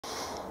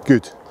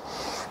Good.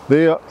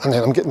 There, and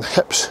then I'm getting the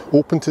hips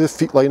open to the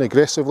feet line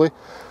aggressively.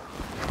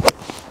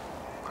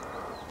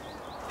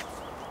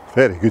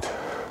 Very good.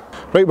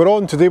 Right, we're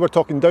on. Today we're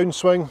talking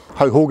downswing,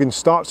 how Hogan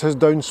starts his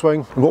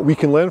downswing, and what we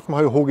can learn from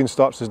how Hogan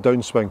starts his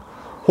downswing.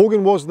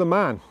 Hogan was the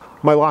man.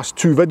 My last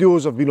 2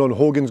 videos have been on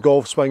Hogan's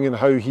golf swing and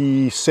how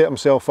he set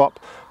himself up,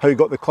 how he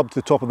got the club to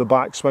the top of the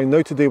backswing.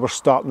 Now today we're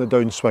starting the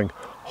downswing,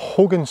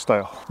 Hogan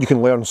style. You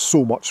can learn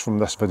so much from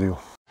this video.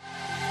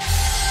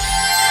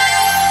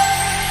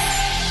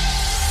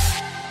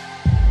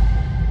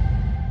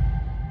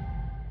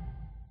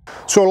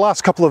 So our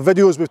last couple of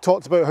videos we've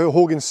talked about how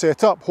Hogan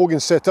set up. Hogan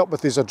set up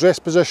with his address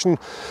position,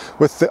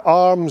 with the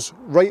arms,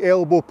 right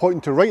elbow pointing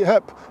to right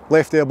hip,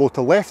 left elbow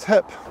to left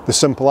hip. The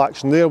simple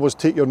action there was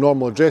take your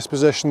normal address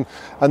position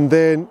and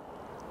then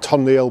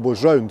turn the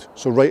elbows round.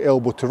 So right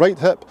elbow to right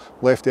hip,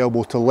 left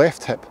elbow to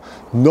left hip,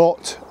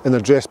 not in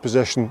address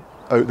position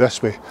out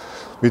this way.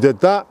 We did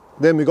that,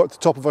 then we got to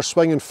the top of our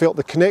swing and felt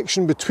the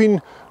connection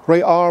between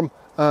right arm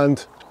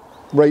and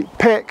right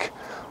pec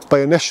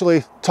by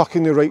initially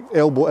tucking the right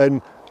elbow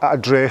in at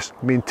address,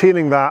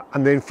 maintaining that,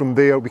 and then from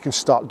there we can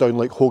start down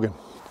like Hogan.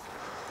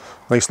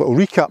 Nice little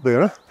recap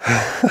there,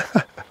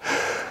 eh?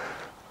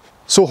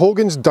 So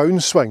Hogan's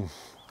downswing,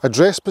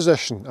 address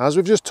position, as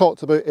we've just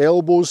talked about,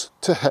 elbows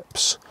to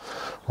hips,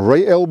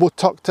 right elbow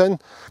tucked in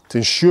to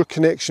ensure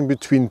connection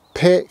between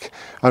pec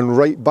and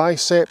right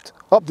bicep,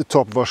 up the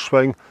top of our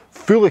swing,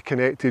 fully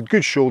connected,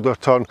 good shoulder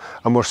turn,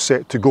 and we're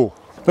set to go.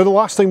 Now the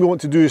last thing we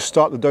want to do is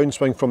start the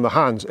downswing from the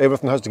hands.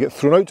 Everything has to get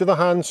thrown out to the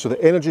hands, so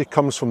the energy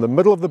comes from the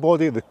middle of the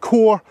body, the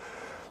core.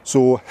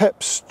 So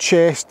hips,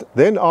 chest,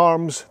 then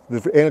arms.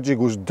 The energy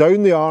goes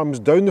down the arms,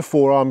 down the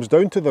forearms,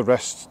 down to the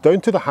wrists, down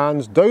to the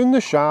hands, down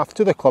the shaft,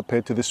 to the club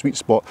head, to the sweet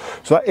spot.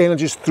 So that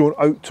energy is thrown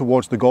out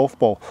towards the golf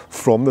ball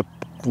from the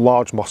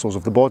large muscles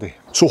of the body.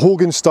 So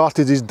Hogan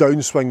started his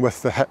downswing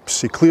with the hips.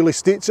 He clearly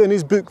states in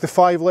his book, The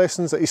 5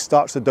 Lessons, that he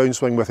starts the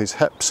downswing with his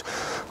hips.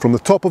 From the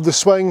top of the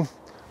swing,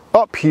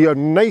 up here,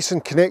 nice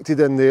and connected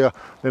in there,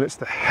 then it's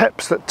the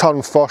hips that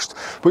turn first,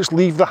 which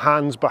leave the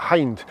hands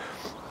behind.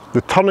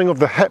 The turning of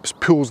the hips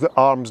pulls the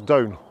arms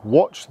down.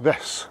 Watch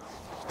this.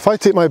 If I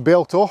take my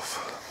belt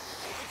off,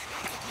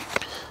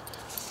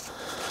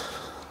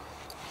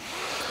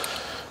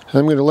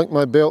 I'm going to link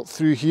my belt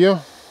through here.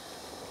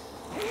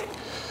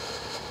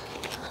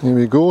 Here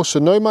we go. So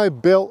now my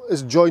belt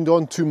is joined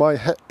onto my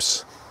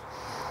hips.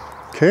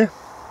 Okay.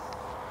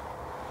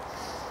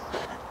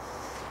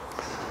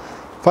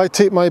 If I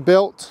take my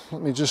belt,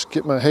 let me just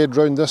get my head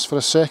round this for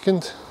a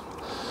second,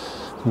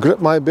 grip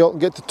my belt and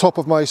get to the top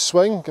of my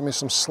swing, give me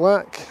some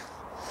slack,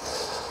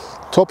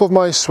 top of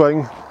my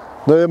swing.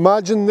 Now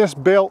imagine this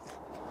belt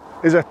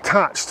is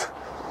attached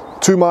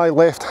to my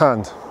left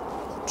hand,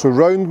 so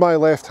round my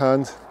left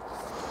hand,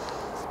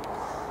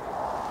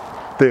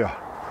 there.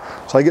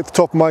 So I get to the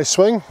top of my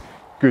swing,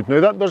 good.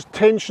 Now there's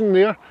tension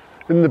there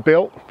in the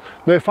belt.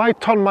 Now if I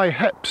turn my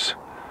hips,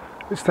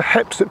 it's the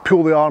hips that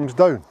pull the arms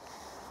down.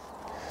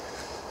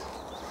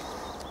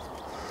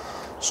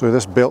 So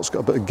this belt's got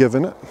a bit of give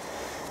in it.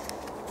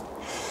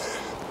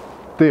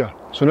 There.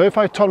 So now if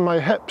I turn my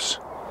hips,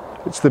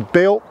 it's the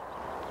belt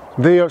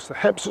there, it's the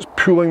hips that's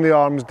pulling the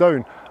arms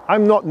down.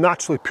 I'm not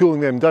naturally pulling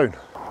them down.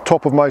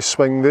 Top of my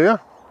swing there,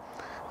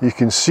 you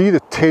can see the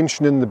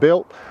tension in the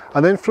belt.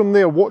 And then from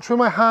there, watch where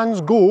my hands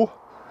go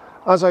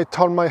as I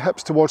turn my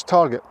hips towards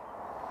target.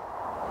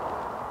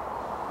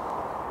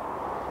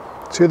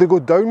 See how they go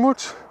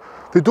downwards?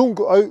 They don't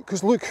go out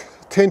because look,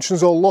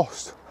 tension's all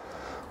lost.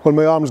 When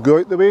my arms go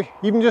out the way,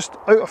 even just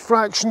out a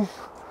fraction,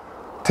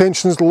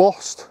 tension's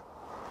lost.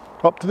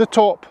 Up to the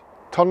top,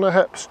 turn the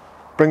hips,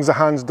 brings the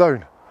hands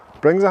down.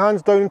 Brings the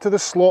hands down into the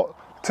slot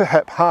to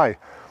hip high.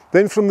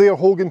 Then from there,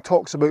 Hogan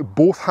talks about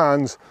both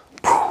hands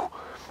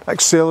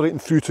accelerating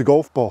through to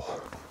golf ball.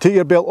 Take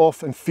your belt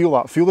off and feel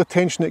that. Feel the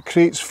tension it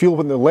creates. Feel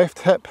when the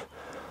left hip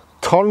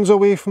turns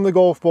away from the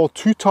golf ball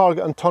to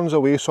target and turns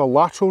away, so a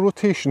lateral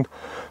rotation,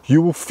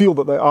 you will feel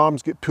that the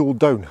arms get pulled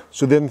down.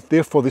 So then,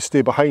 therefore, they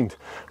stay behind,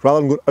 rather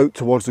than going out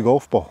towards the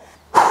golf ball.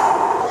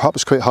 That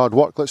was quite hard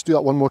work. Let's do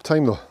that one more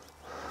time though.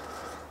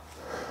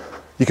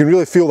 You can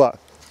really feel that.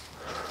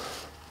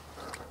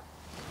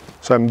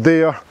 So I'm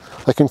there,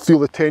 I can feel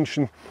the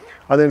tension,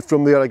 and then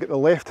from there I get the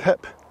left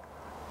hip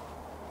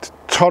to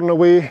turn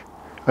away,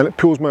 and it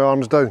pulls my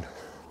arms down.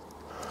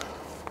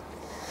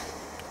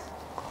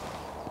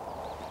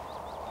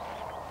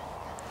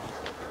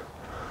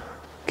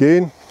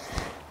 Again,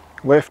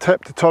 left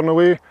hip to turn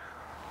away,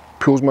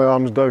 pulls my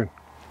arms down.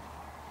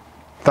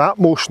 That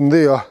motion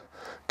there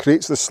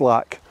creates the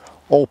slack.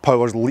 All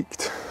power's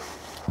leaked.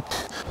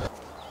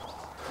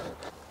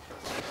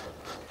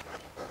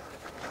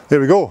 There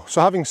we go.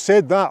 So having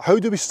said that, how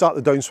do we start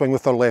the downswing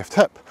with our left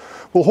hip?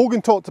 Well,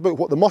 Hogan talked about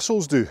what the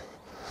muscles do.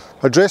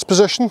 Address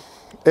position,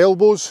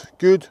 elbows,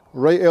 good,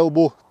 right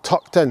elbow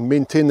tucked in,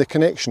 maintain the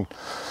connection.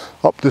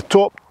 Up the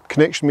top,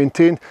 connection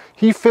maintained.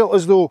 He felt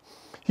as though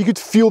he could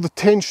feel the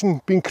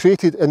tension being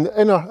created in the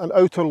inner and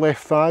outer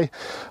left thigh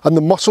and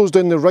the muscles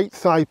down the right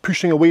thigh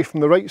pushing away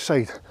from the right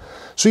side.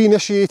 So he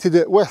initiated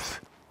it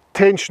with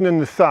tension in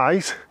the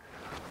thighs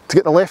to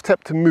get the left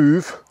hip to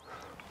move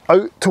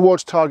out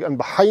towards target and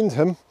behind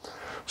him.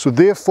 So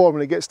therefore,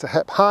 when he gets to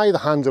hip high, the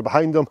hands are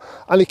behind him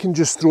and he can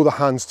just throw the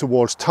hands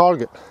towards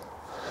target.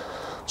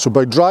 So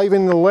by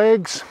driving the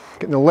legs,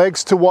 getting the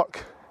legs to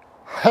work,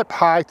 hip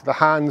high to the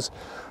hands,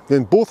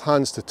 then both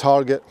hands to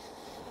target,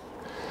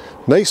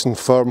 nice and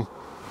firm,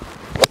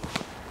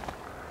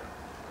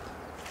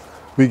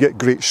 we get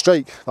great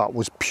strike. That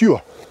was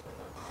pure.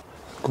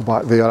 Go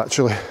back there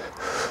actually.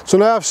 So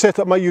now I've set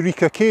up my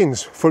Eureka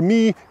canes. For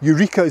me,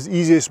 Eureka is the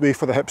easiest way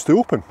for the hips to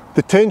open.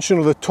 The tension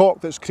or the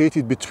torque that's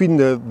created between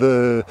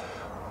the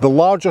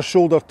larger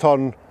shoulder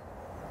turn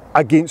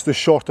against the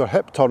shorter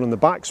hip turn in the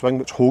backswing,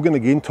 which Hogan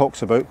again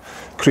talks about,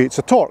 creates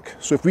a torque.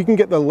 So if we can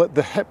get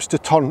the hips to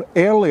turn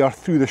earlier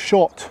through the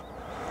shot,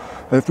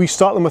 and if we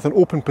start them with an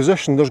open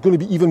position, there's going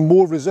to be even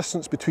more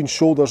resistance between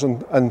shoulders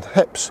and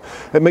hips.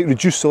 It might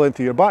reduce the length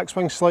of your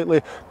backswing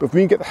slightly, but if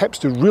we can get the hips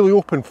to really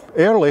open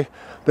early,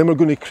 then we're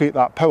going to create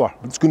that power.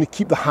 It's going to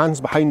keep the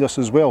hands behind us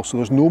as well, so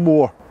there's no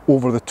more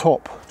over the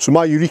top. So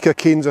my Eureka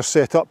canes are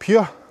set up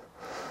here.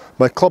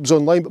 My club's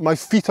on line, but my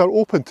feet are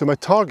open to my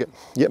target,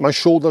 yet my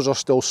shoulders are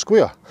still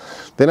square.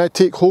 Then I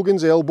take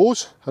Hogan's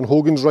elbows and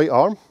Hogan's right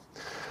arm,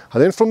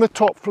 and then from the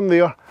top from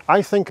there,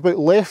 I think about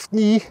left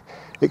knee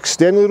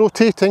externally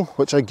rotating,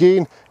 which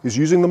again is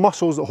using the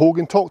muscles that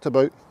Hogan talked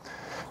about.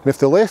 And if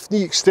the left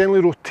knee externally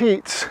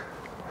rotates,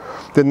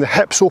 then the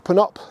hips open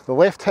up, the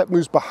left hip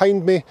moves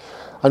behind me,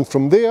 and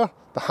from there,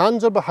 the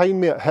hands are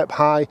behind me at hip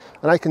high,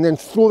 and I can then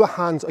throw the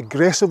hands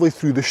aggressively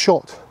through the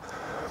shot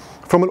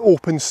from an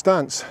open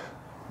stance.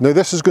 Now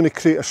this is going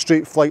to create a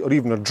straight flight or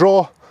even a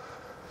draw,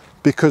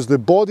 because the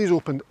body's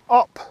opened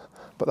up,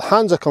 but the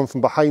hands are coming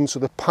from behind, so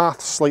the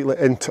path's slightly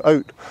in to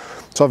out.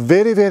 It's a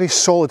very, very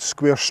solid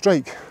square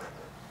strike.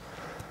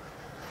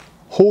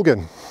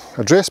 Hogan,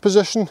 address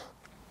position,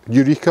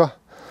 Eureka,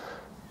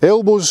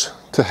 elbows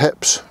to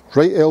hips,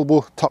 right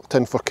elbow tucked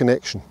in for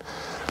connection.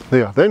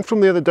 There. Then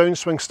from there the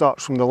downswing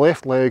starts from the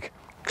left leg,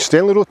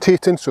 externally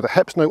rotating, so the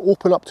hips now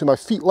open up to my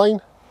feet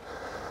line,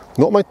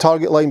 not my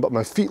target line but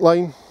my feet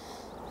line.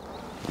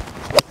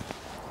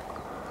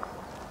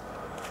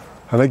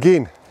 And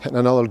again, hitting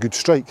another good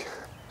strike.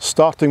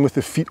 Starting with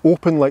the feet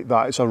open like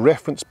that, it's a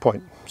reference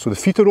point. So the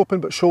feet are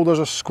open but shoulders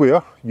are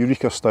square,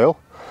 Eureka style.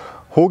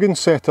 Hogan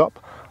set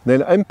up,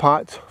 then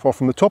impact, or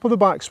from the top of the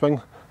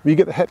backswing, we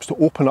get the hips to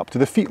open up to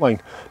the feet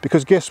line.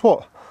 Because guess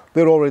what?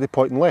 They're already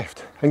pointing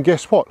left. And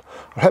guess what?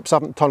 Our hips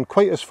haven't turned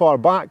quite as far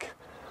back,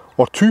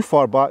 or too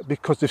far back,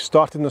 because they've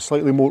started in a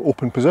slightly more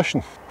open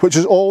position. Which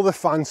is all the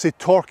fancy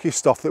torquey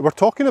stuff that we're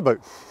talking about.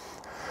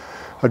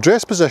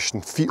 Address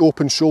position, feet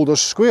open,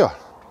 shoulders square.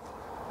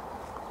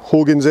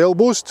 Hogan's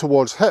elbows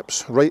towards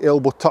hips, right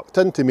elbow tucked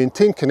in to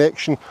maintain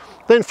connection.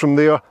 Then from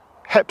there,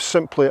 hips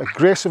simply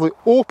aggressively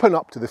open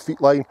up to the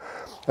feet line,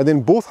 and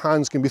then both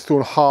hands can be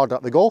thrown hard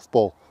at the golf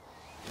ball.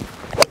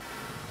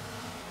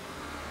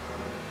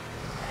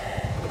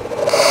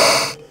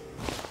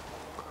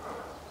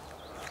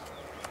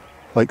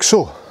 Like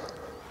so.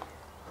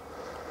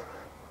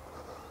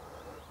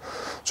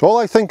 So all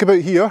I think about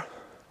here,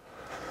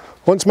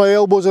 once my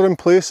elbows are in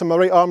place and my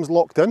right arm's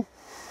locked in,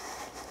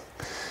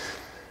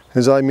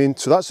 is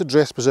so that's the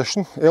dress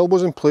position,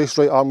 elbows in place,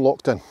 right arm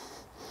locked in.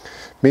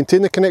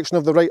 Maintain the connection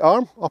of the right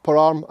arm, upper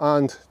arm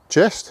and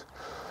chest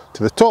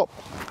to the top,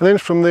 and then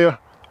from there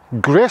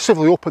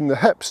aggressively open the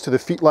hips to the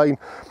feet line,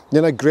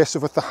 then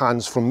aggressive with the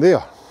hands from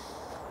there.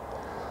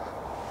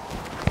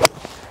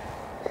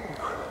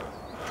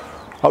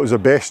 That was the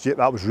best yet,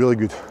 that was really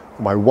good,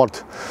 my word.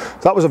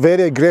 That was a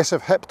very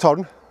aggressive hip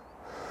turn.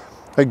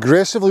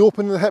 Aggressively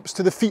opening the hips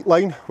to the feet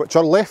line, which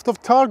are left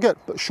of target,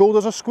 but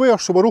shoulders are square,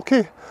 so we're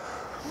okay.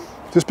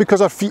 Just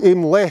because our feet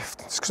aim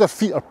left, just because our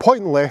feet are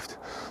pointing left,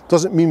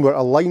 doesn't mean we're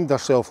aligned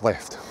ourselves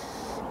left.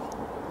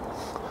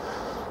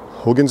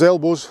 Hogan's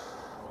elbows,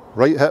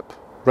 right hip,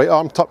 right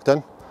arm tucked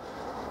in,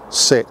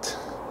 set.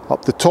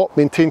 Up the top,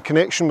 maintain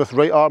connection with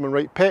right arm and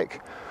right pec.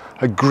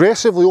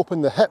 Aggressively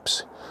open the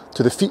hips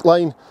to the feet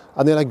line,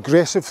 and then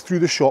aggressive through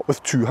the shot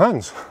with two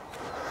hands.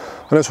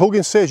 And as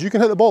Hogan says, you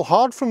can hit the ball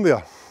hard from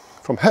there.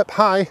 From hip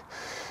high,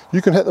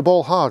 you can hit the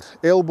ball hard.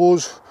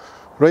 Elbows,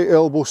 right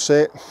elbow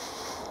set,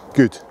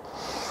 good.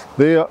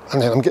 There, and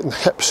then I'm getting the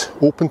hips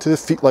open to the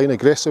feet line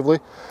aggressively.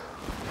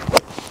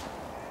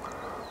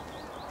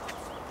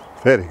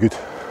 Very good.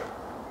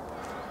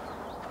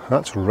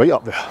 That's right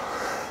up there.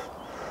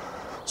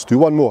 Let's do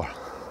one more.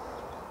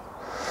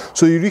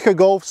 So the Eureka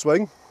Golf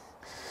Swing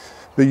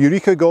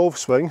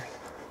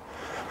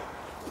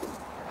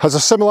has a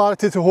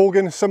similarity to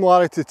Hogan,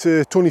 similarity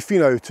to Tony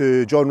Finau,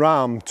 to John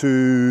Ram,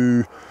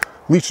 to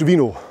Lee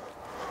Trevino.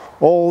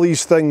 All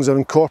these things are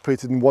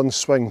incorporated in one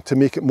swing to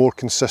make it more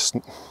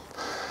consistent.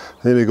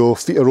 There we go,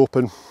 feet are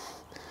open,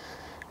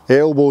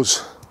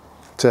 elbows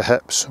to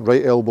hips,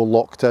 right elbow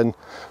locked in,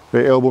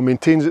 right elbow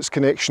maintains its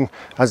connection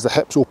as the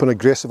hips open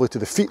aggressively to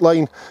the feet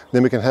line,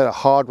 then we can hit it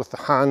hard with the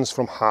hands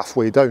from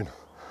halfway down.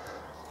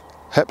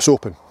 Hips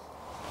open.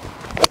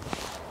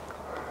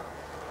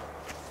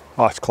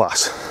 Oh, it's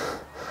class.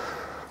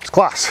 It's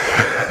class.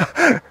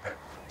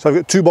 So I've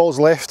got 2 balls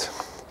left.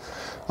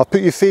 I'll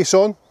put your face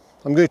on.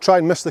 I'm going to try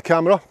and miss the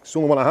camera, it's the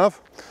only one I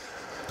have.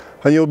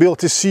 And you'll be able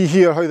to see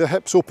here how the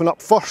hips open up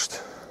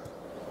first.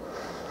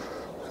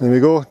 There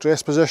we go,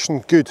 dress position,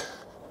 good.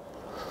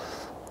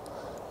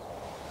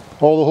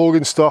 All the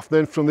Hogan stuff,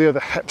 then from there the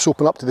hips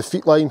open up to the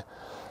feet line,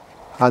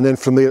 and then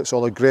from there it's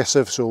all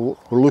aggressive. So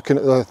we're looking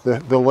at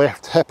the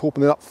left hip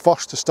opening up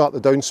first to start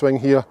the downswing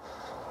here.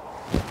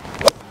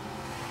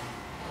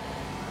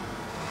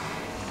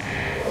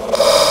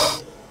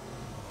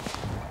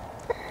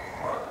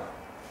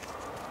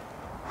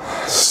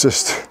 It's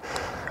just,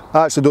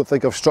 I actually don't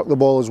think I've struck the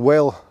ball as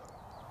well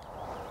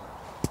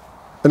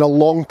in a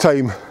long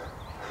time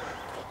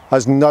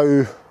as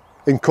now.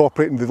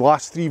 Incorporating the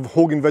last 3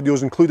 Hogan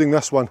videos, including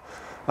this one,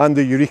 and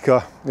the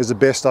Eureka, is the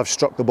best I've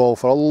struck the ball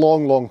for a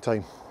long, long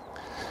time.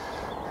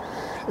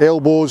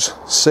 Elbows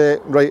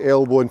set, right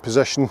elbow in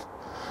position,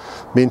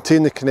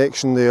 maintain the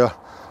connection there,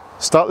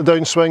 start the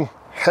downswing,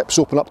 hips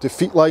open up to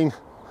feet line,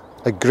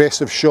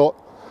 aggressive shot.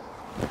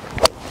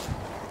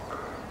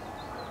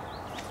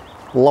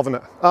 Loving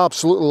it,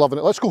 absolutely loving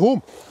it. Let's go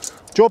home,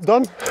 job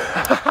done.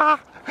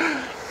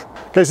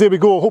 Guys, there we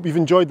go. I hope you've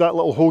enjoyed that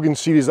little Hogan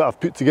series that I've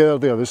put together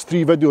there. There's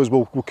 3 videos,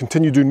 we'll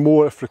continue doing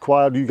more if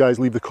required. You guys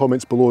leave the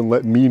comments below and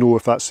let me know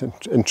if that's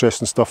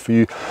interesting stuff for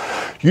you.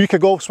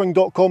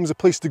 EurekaGolfSwing.com is a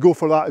place to go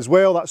for that as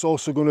well. That's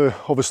also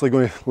obviously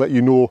going to let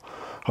you know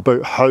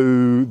about how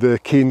the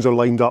canes are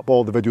lined up.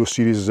 All the video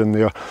series is in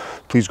there.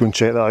 Please go and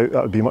check that out,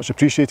 that would be much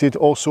appreciated.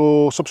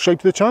 Also, subscribe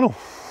to the channel.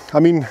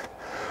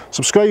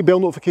 Subscribe,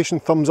 bell notification,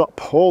 thumbs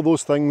up, all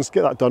those things.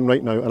 Get that done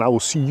right now, and I will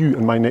see you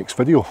in my next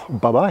video.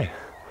 Bye bye.